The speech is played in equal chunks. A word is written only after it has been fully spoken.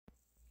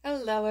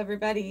Hello,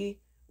 everybody.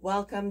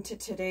 Welcome to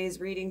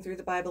today's reading through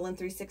the Bible in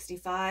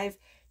 365.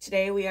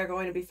 Today we are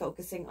going to be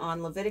focusing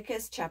on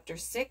Leviticus chapter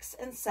 6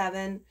 and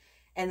 7,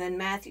 and then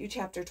Matthew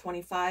chapter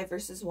 25,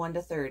 verses 1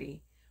 to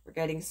 30. We're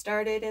getting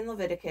started in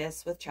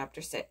Leviticus with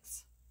chapter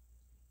 6.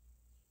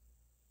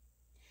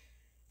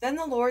 Then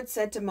the Lord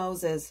said to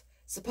Moses,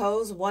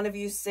 "Suppose one of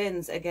you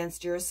sins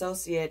against your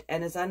associate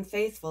and is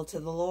unfaithful to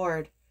the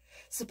Lord.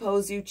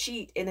 Suppose you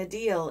cheat in a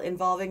deal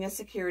involving a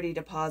security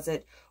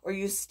deposit, or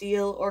you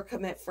steal or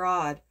commit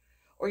fraud,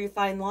 or you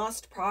find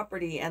lost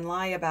property and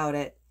lie about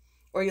it,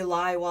 or you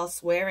lie while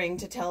swearing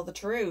to tell the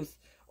truth,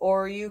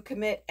 or you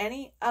commit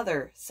any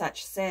other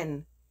such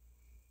sin.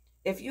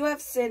 If you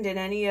have sinned in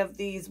any of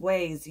these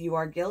ways, you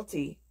are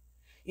guilty.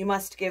 You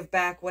must give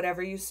back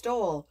whatever you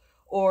stole,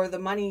 or the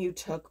money you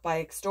took by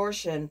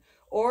extortion,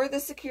 or the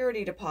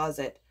security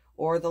deposit,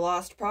 or the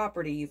lost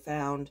property you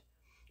found,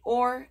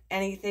 or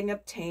anything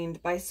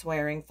obtained by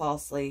swearing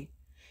falsely.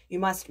 You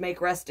must make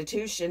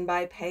restitution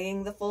by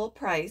paying the full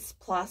price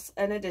plus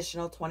an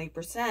additional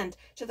 20%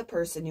 to the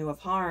person you have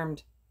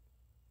harmed.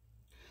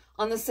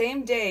 On the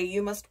same day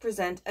you must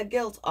present a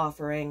guilt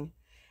offering.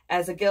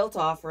 As a guilt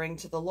offering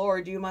to the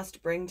Lord, you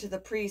must bring to the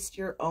priest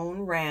your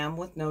own ram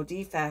with no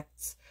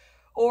defects,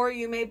 or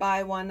you may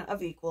buy one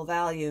of equal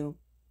value.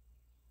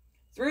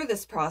 Through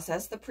this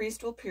process, the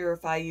priest will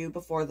purify you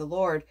before the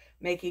Lord,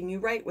 making you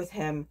right with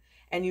him,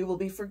 and you will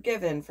be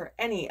forgiven for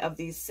any of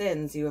these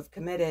sins you have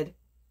committed."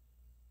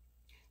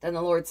 Then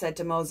the Lord said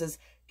to Moses,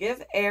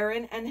 "Give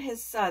Aaron and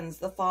his sons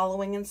the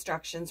following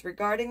instructions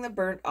regarding the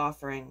burnt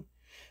offering.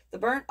 The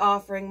burnt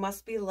offering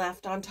must be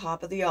left on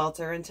top of the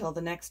altar until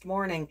the next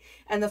morning,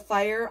 and the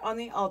fire on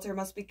the altar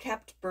must be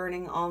kept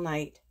burning all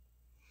night.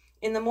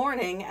 In the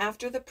morning,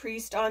 after the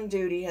priest on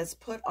duty has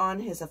put on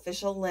his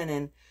official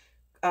linen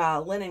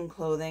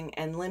clothing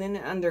and linen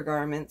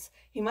undergarments,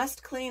 he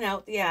must clean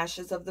out the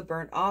ashes of the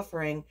burnt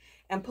offering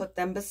and put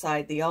them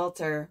beside the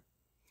altar.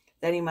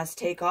 Then he must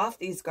take off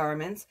these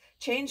garments,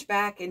 change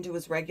back into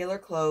his regular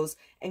clothes,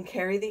 and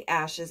carry the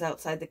ashes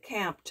outside the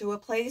camp to a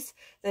place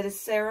that is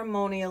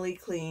ceremonially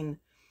clean.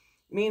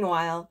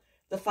 Meanwhile,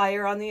 the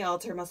fire on the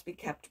altar must be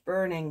kept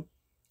burning.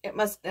 It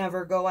must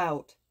never go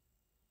out.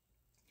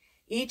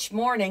 Each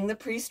morning, the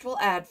priest will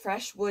add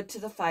fresh wood to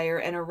the fire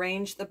and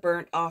arrange the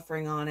burnt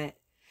offering on it.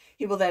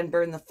 He will then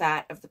burn the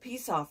fat of the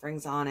peace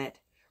offerings on it.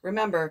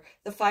 Remember,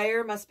 the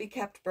fire must be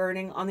kept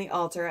burning on the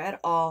altar at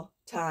all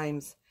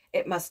times.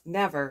 It must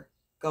never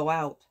go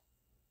out."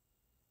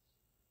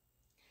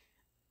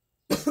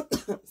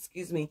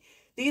 Excuse me.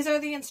 These are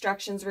the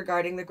instructions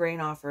regarding the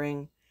grain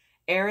offering.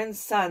 Aaron's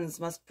sons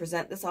must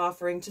present this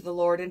offering to the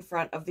Lord in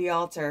front of the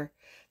altar.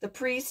 The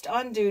priest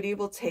on duty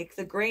will take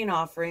the grain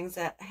offerings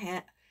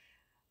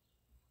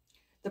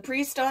The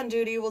priest on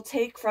duty will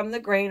take from the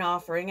grain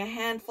offering a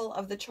handful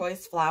of the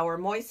choice flour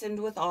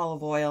moistened with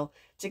olive oil,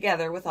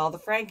 together with all the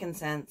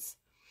frankincense.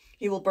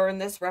 He will burn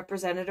this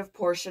representative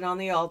portion on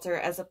the altar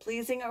as a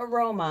pleasing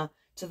aroma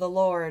to the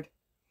Lord.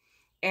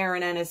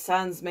 Aaron and his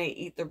sons may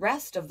eat the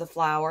rest of the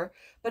flour,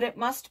 but it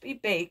must be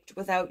baked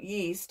without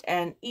yeast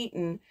and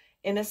eaten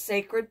in a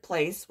sacred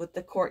place within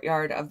the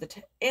courtyard of the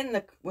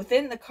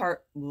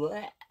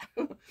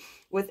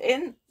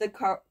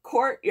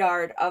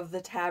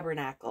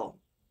tabernacle.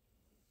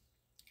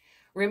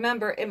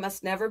 Remember, it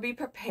must never be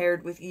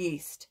prepared with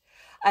yeast.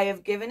 I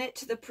have given it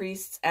to the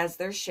priests as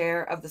their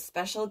share of the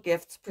special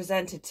gifts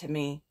presented to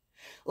me.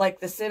 Like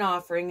the sin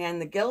offering and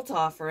the guilt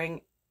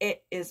offering,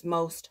 it is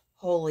most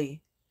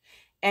holy.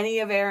 Any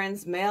of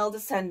Aaron's male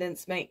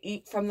descendants may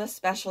eat from the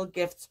special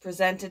gifts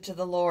presented to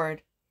the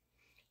Lord.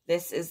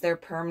 This is their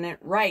permanent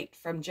right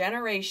from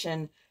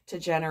generation to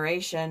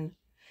generation.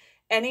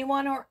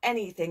 Anyone or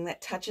anything that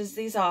touches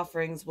these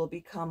offerings will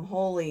become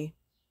holy."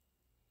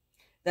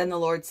 Then the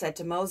Lord said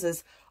to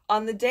Moses,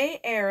 "On the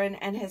day Aaron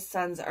and his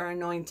sons are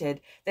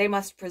anointed, they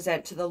must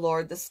present to the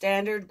Lord the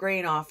standard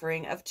grain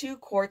offering of 2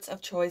 quarts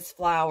of choice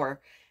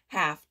flour,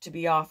 half to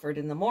be offered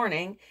in the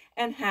morning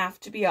and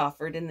half to be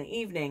offered in the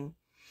evening.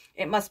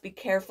 It must be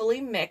carefully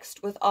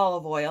mixed with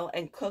olive oil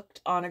and cooked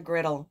on a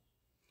griddle.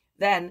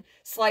 Then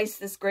slice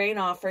this grain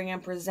offering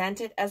and present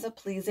it as a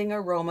pleasing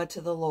aroma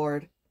to the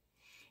Lord.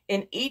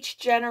 In each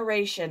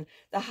generation,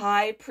 the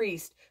high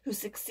priest who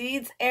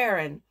succeeds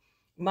Aaron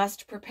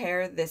must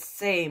prepare this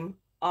same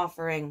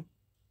offering.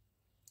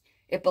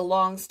 It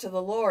belongs to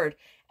the Lord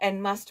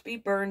and must be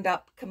burned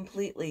up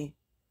completely.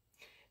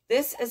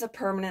 This is a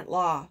permanent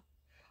law.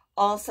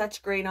 All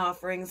such grain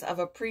offerings of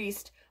a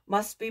priest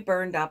must be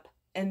burned up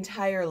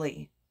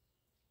entirely.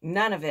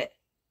 None of it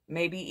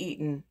may be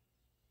eaten."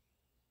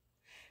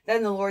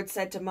 Then the Lord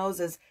said to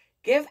Moses,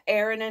 "Give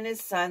Aaron and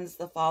his sons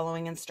the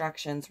following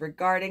instructions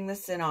regarding the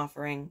sin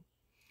offering.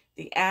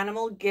 The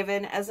animal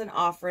given as an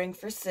offering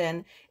for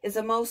sin is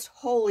a most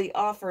holy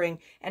offering,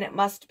 and it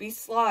must be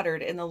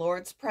slaughtered in the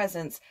Lord's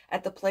presence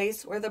at the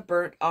place where the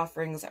burnt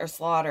offerings are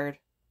slaughtered.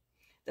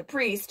 The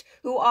priest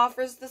who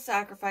offers the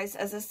sacrifice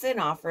as a sin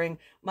offering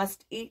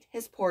must eat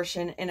his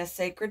portion in a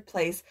sacred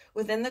place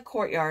within the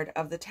courtyard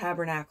of the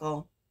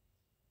tabernacle.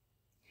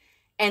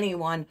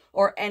 Anyone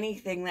or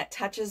anything that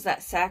touches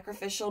that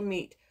sacrificial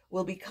meat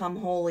will become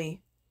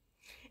holy.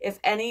 If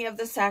any of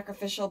the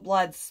sacrificial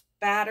blood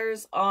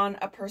spatters on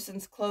a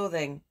person's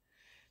clothing,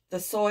 the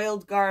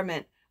soiled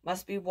garment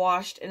must be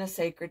washed in a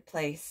sacred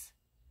place.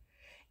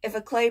 If a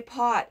clay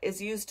pot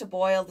is used to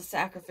boil the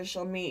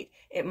sacrificial meat,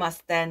 it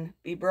must then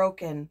be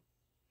broken.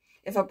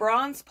 If a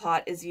bronze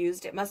pot is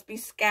used, it must be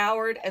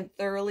scoured and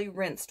thoroughly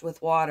rinsed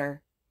with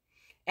water.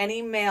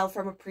 Any male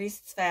from a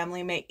priest's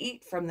family may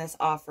eat from this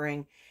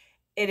offering.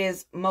 It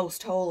is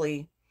most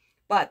holy.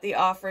 But the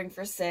offering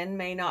for sin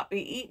may not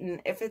be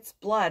eaten if its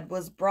blood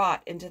was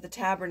brought into the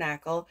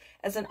tabernacle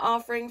as an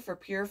offering for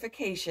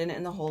purification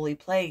in the holy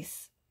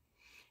place.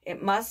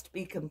 It must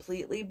be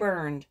completely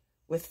burned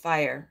with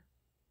fire.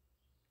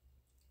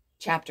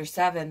 Chapter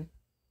 7.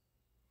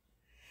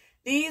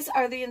 These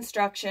are the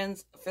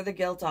instructions for the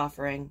guilt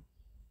offering.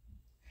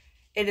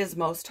 It is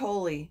most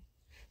holy.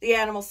 The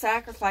animal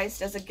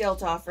sacrificed as a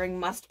guilt offering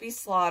must be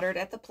slaughtered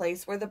at the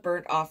place where the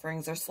burnt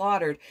offerings are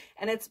slaughtered,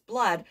 and its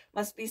blood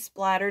must be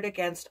splattered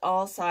against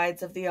all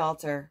sides of the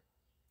altar.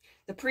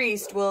 The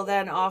priest will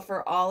then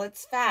offer all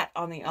its fat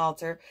on the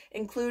altar,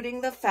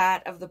 including the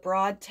fat of the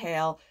broad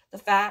tail, the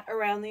fat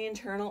around the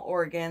internal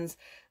organs,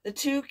 the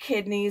 2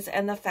 kidneys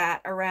and the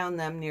fat around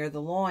them near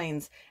the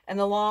loins, and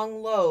the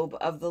long lobe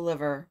of the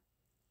liver.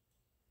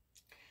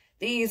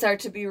 These are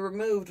to be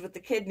removed with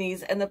the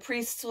kidneys, and the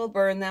priests will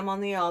burn them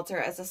on the altar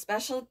as a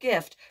special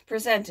gift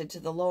presented to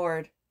the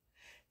Lord.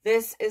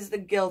 This is the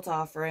guilt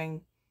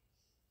offering.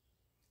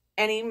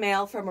 Any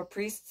male from a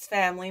priest's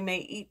family may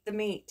eat the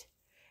meat.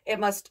 It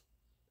must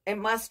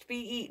be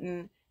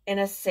eaten in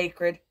a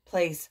sacred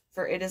place,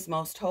 for it is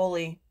most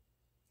holy.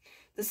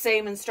 The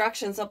same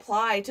instructions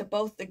apply to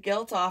both the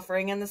guilt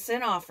offering and the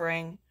sin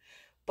offering.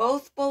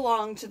 Both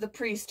belong to the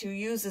priest who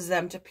uses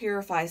them to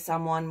purify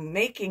someone,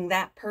 making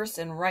that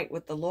person right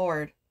with the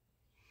Lord.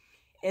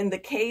 In the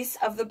case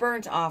of the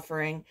burnt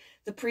offering,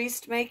 the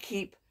priest may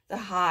keep the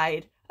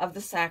hide of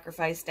the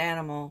sacrificed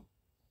animal.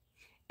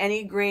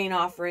 Any grain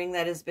offering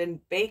that has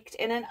been baked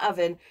in an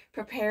oven,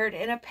 prepared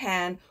in a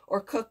pan,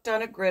 or cooked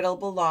on a griddle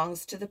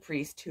belongs to the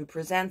priest who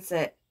presents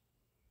it.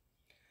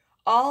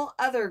 All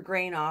other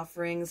grain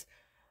offerings,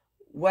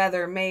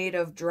 whether made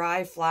of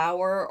dry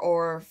flour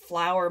or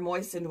flour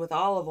moistened with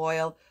olive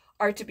oil,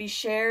 are to be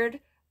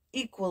shared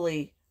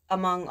equally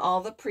among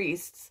all the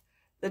priests,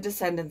 the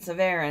descendants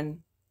of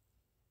Aaron.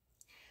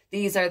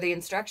 These are the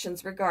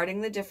instructions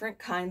regarding the different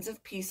kinds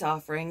of peace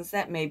offerings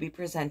that may be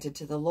presented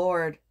to the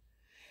Lord.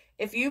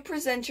 If you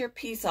present your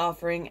peace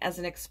offering as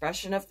an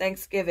expression of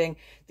thanksgiving,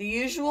 the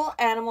usual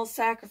animal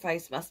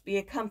sacrifice must be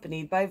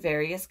accompanied by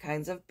various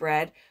kinds of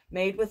bread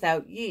made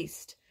without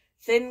yeast,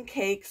 thin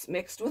cakes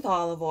mixed with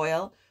olive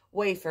oil,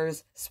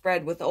 wafers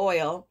spread with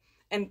oil,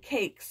 and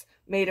cakes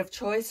made of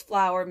choice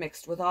flour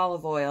mixed with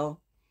olive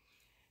oil.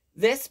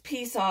 This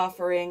peace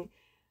offering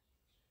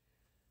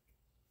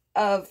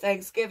of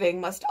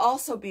thanksgiving must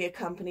also be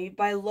accompanied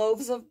by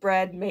loaves of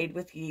bread made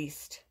with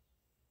yeast.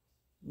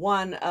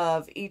 One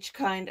of each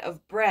kind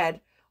of bread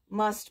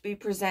must be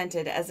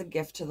presented as a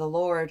gift to the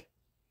Lord.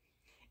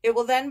 It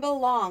will then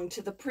belong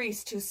to the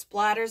priest who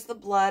splatters the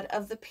blood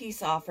of the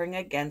peace offering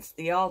against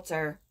the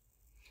altar.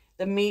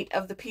 The meat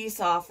of the peace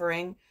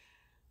offering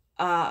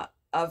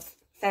of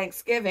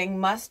thanksgiving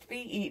must be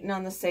eaten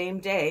on the same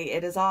day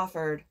it is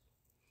offered.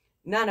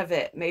 None of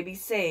it may be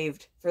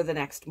saved for the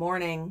next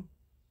morning.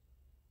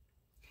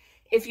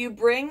 If you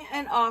bring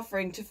an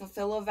offering to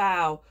fulfill a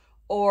vow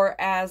or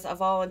as a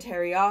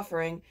voluntary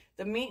offering,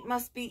 the meat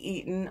must be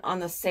eaten on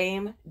the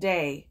same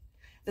day.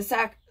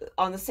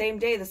 On the same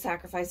day the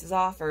sacrifice is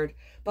offered,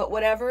 but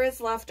whatever is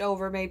left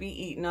over may be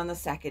eaten on the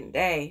second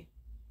day.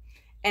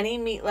 Any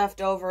meat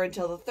left over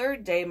until the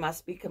third day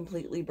must be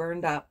completely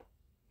burned up.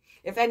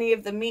 If any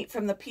of the meat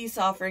from the peace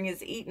offering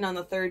is eaten on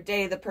the third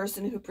day, the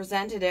person who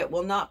presented it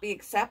will not be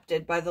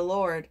accepted by the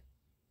Lord.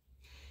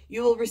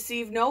 You will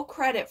receive no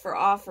credit for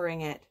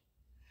offering it.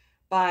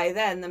 By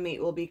then the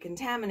meat will be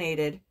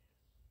contaminated.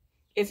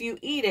 If you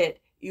eat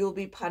it, you will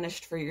be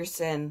punished for your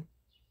sin.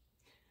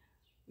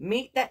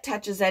 Meat that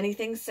touches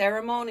anything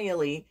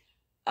ceremonially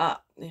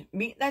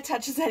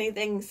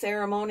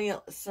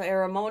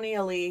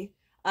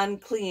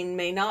unclean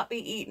may not be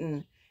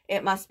eaten.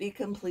 It must be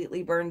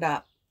completely burned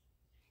up.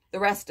 The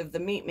rest of the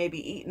meat may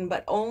be eaten,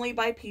 but only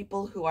by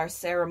people who are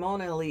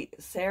ceremonially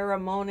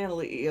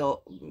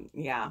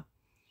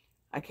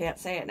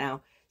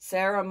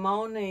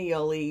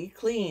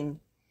clean.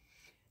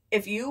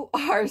 If you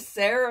are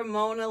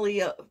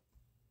ceremonially,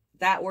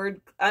 that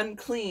word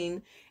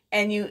unclean,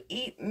 and you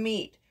eat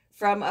meat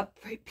from a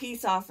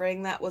peace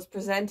offering that was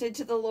presented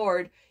to the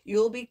Lord, you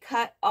will be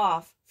cut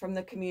off from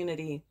the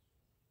community.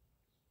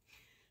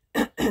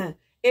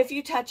 If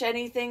you touch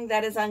anything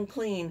that is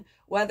unclean,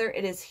 whether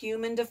it is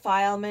human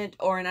defilement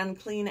or an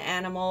unclean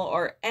animal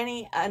or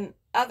any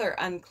other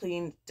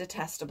unclean,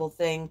 detestable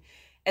thing,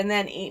 and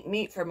then eat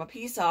meat from a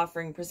peace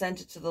offering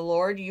presented to the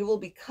Lord, you will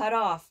be cut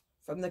off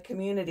from the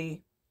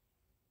community.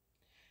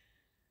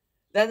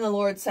 Then the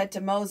Lord said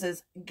to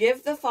Moses,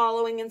 "Give the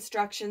following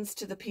instructions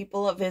to the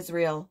people of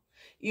Israel.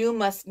 You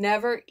must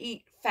never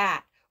eat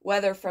fat,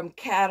 whether from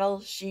cattle,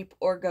 sheep,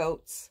 or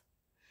goats.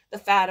 The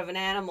fat of an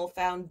animal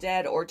found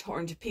dead or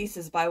torn to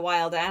pieces by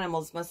wild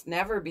animals must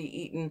never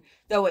be eaten,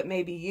 though it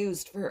may be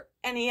used for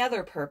any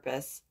other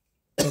purpose.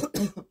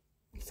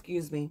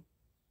 Excuse me.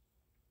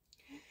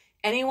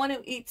 Anyone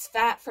who eats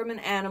fat from an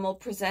animal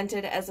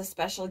presented as a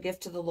special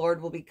gift to the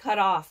Lord will be cut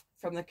off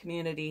from the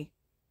community.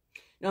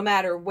 No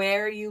matter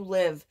where you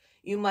live,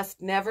 you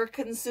must never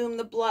consume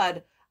the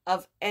blood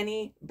of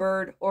any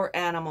bird or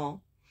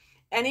animal.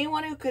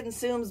 Anyone who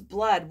consumes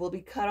blood will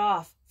be cut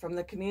off from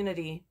the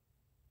community.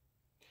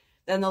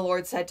 Then the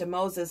Lord said to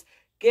Moses,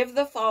 "Give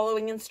the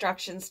following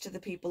instructions to the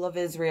people of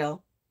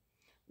Israel.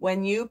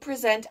 When you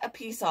present a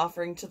peace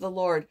offering to the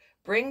Lord,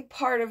 bring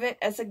part of it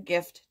as a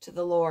gift to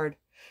the Lord.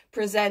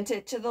 Present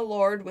it to the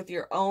Lord with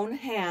your own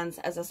hands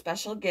as a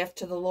special gift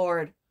to the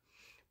Lord.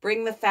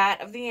 Bring the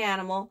fat of the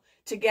animal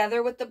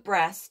together with the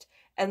breast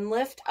and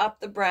lift up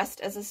the breast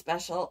as a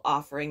special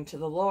offering to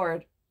the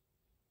Lord.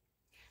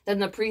 Then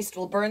the priest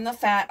will burn the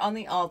fat on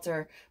the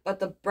altar, but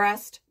the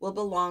breast will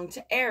belong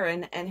to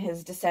Aaron and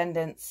his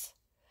descendants.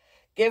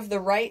 Give the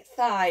right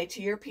thigh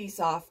to your peace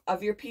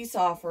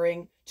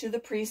offering to the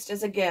priest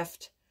as a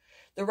gift.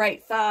 The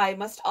right thigh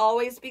must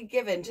always be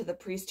given to the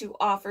priest who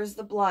offers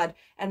the blood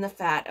and the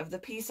fat of the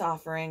peace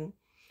offering.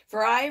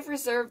 For I have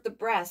reserved the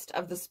breast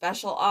of the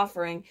special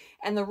offering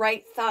and the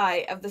right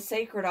thigh of the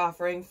sacred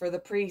offering for the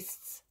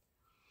priests.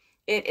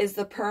 It is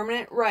the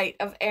permanent right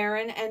of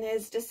Aaron and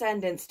his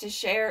descendants to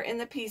share in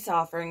the peace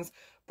offerings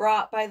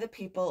brought by the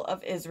people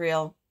of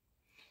Israel.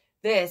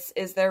 This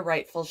is their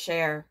rightful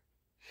share.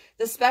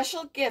 The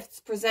special gifts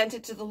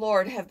presented to the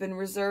Lord have been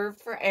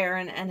reserved for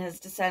Aaron and his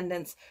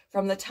descendants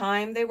from the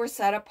time they were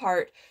set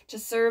apart to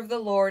serve the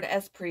Lord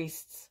as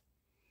priests.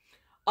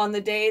 On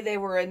the day they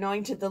were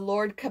anointed, the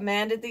Lord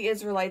commanded the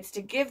Israelites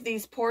to give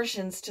these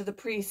portions to the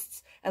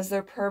priests as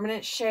their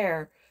permanent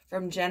share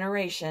from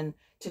generation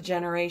to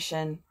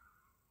generation.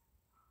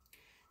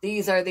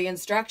 These are the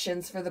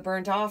instructions for the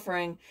burnt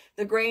offering,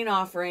 the grain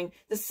offering,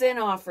 the sin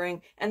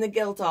offering, and the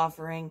guilt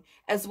offering,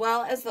 as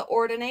well as the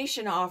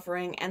ordination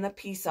offering and the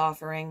peace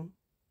offering.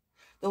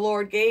 The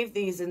Lord gave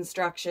these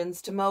instructions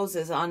to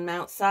Moses on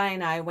Mount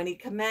Sinai when he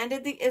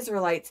commanded the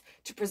Israelites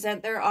to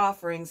present their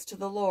offerings to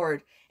the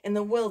Lord in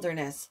the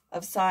wilderness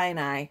of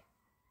Sinai.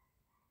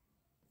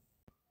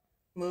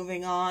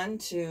 Moving on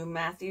to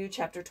Matthew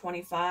chapter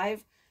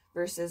 25,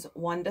 verses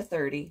 1 to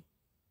 30.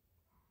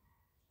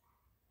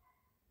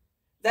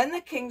 Then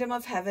the kingdom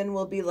of heaven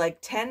will be like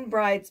 10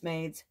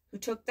 bridesmaids who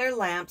took their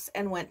lamps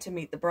and went to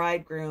meet the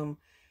bridegroom.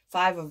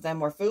 5 of them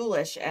were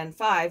foolish and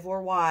 5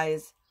 were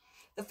wise.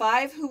 The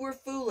 5 who were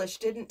foolish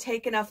didn't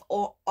take enough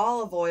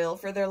olive oil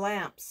for their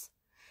lamps,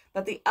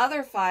 but the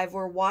other 5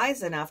 were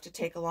wise enough to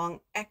take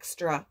along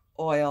extra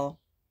oil.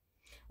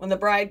 When the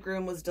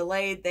bridegroom was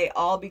delayed, they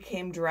all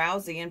became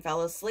drowsy and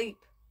fell asleep.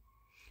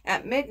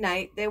 At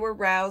midnight, they were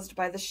roused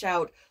by the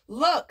shout,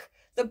 "Look,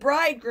 the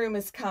bridegroom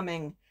is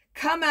coming!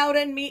 Come out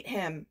and meet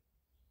him!"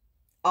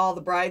 All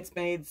the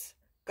bridesmaids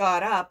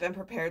got up and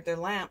prepared their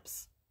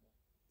lamps.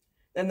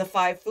 Then the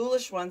 5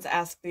 foolish ones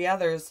asked the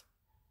others,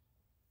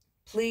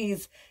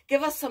 "Please,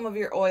 give us some of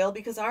your oil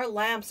because our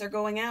lamps are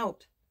going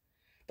out."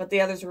 But the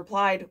others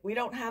replied, "We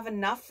don't have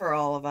enough for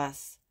all of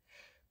us.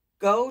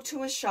 Go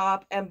to a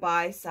shop and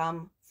buy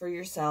some for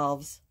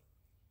yourselves."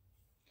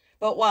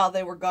 But while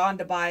they were gone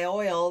to buy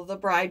oil, the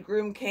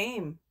bridegroom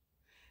came.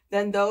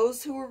 Then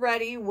those who were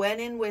ready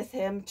went in with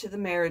him to the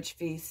marriage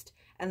feast,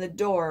 and the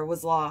door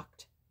was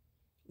locked.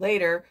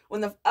 Later,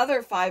 when the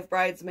other 5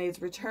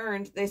 bridesmaids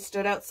returned, they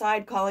stood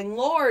outside calling,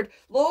 "Lord,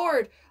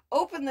 Lord,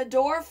 open the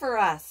door for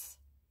us."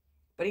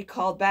 But he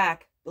called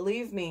back,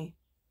 "Believe me,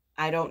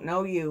 I don't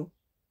know you.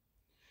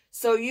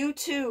 So you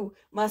too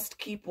must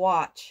keep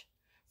watch,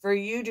 for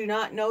you do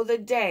not know the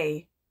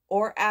day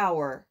or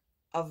hour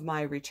of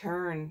my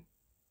return."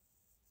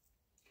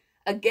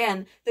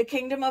 Again, the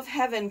kingdom of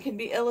heaven can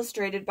be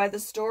illustrated by the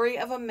story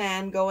of a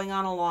man going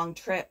on a long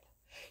trip.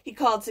 He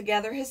called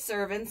together his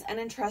servants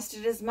and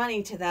entrusted his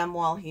money to them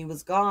while he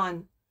was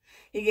gone.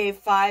 He gave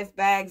 5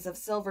 bags of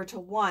silver to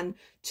one,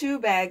 2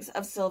 bags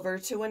of silver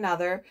to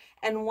another,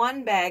 and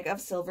 1 bag of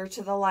silver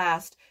to the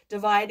last,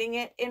 dividing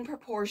it in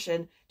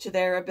proportion to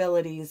their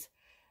abilities.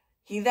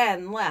 He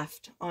then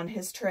left on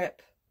his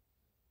trip.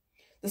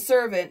 The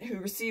servant who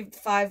received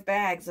 5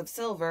 bags of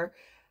silver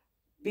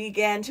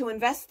began to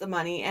invest the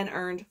money and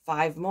earned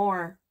 5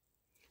 more.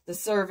 The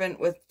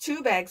servant with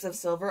 2 bags of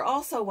silver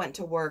also went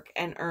to work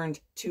and earned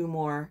 2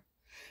 more.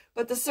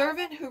 But the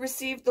servant who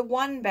received the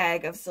 1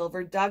 bag of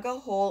silver dug a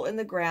hole in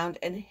the ground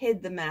and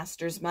hid the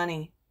master's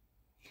money.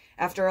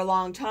 After a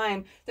long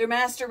time, their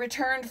master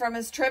returned from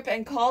his trip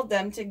and called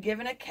them to give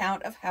an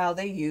account of how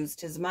they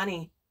used his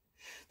money.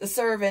 The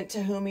servant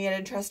to whom he had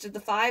entrusted the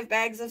 5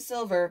 bags of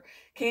silver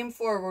came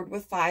forward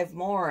with 5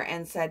 more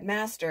and said,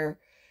 "Master,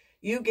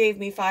 you gave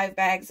me 5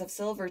 bags of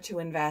silver to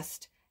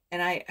invest,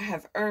 and I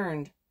have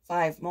earned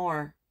 5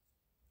 more."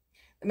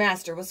 The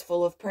master was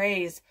full of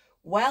praise.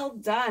 "Well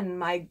done,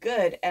 my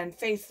good and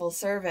faithful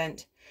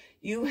servant.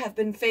 You have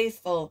been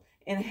faithful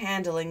in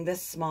handling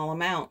this small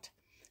amount.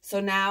 So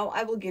now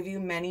I will give you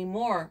many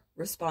more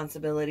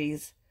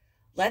responsibilities.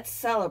 Let's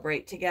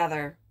celebrate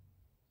together."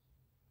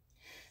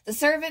 The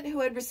servant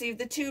who had received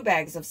the 2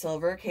 bags of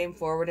silver came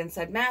forward and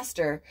said,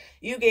 "Master,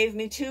 you gave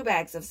me 2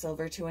 bags of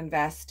silver to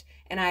invest,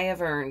 and I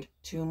have earned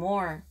 2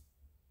 more."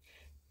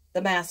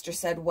 The master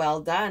said,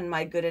 "Well done,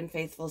 my good and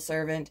faithful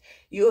servant.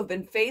 You have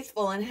been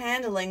faithful in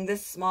handling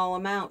this small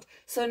amount,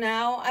 so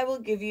now I will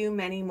give you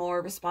many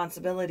more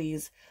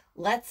responsibilities.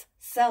 Let's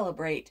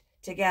celebrate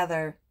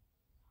together."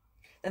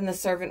 Then the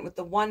servant with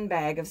the 1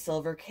 bag of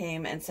silver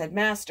came and said,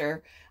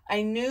 "Master,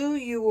 I knew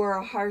you were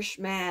a harsh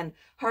man,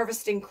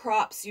 harvesting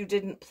crops you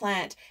didn't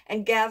plant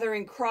and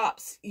gathering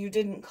crops you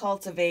didn't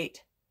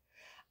cultivate.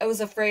 I was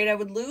afraid I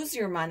would lose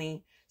your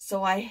money,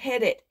 so I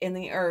hid it in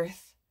the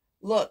earth.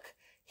 Look,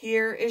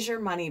 here is your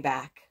money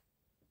back."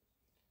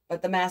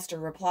 But the master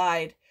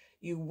replied,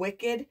 "You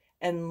wicked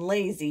and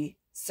lazy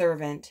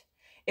servant.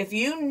 If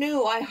you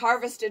knew I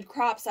harvested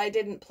crops I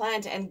didn't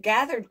plant and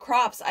gathered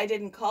crops I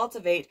didn't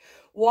cultivate,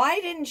 why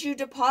didn't you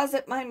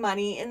deposit my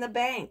money in the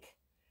bank?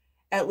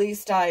 At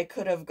least I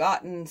could have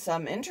gotten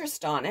some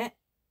interest on it."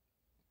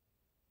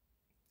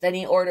 Then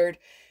he ordered,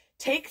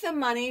 "Take the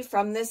money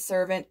from this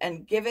servant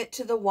and give it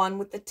to the one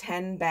with the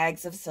 10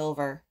 bags of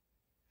silver.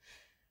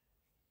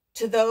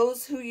 To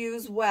those who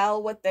use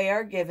well what they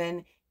are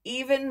given,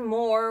 even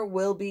more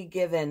will be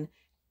given,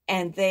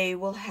 and they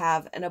will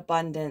have an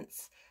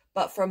abundance.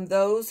 But from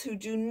those who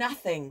do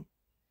nothing,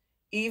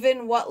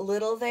 even what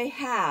little they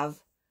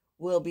have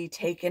will be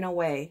taken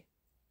away.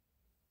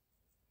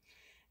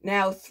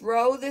 Now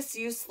throw this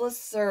useless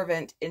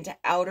servant into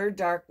outer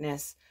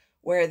darkness,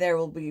 where there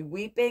will be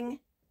weeping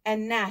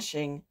and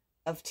gnashing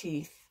of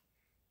teeth."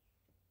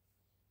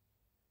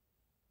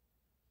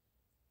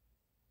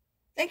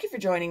 Thank you for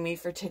joining me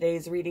for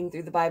today's reading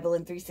through the Bible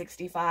in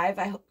 365.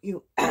 I hope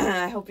you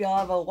all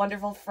have a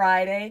wonderful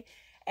Friday,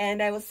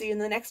 and I will see you in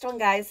the next one,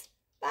 guys.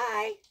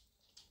 Bye.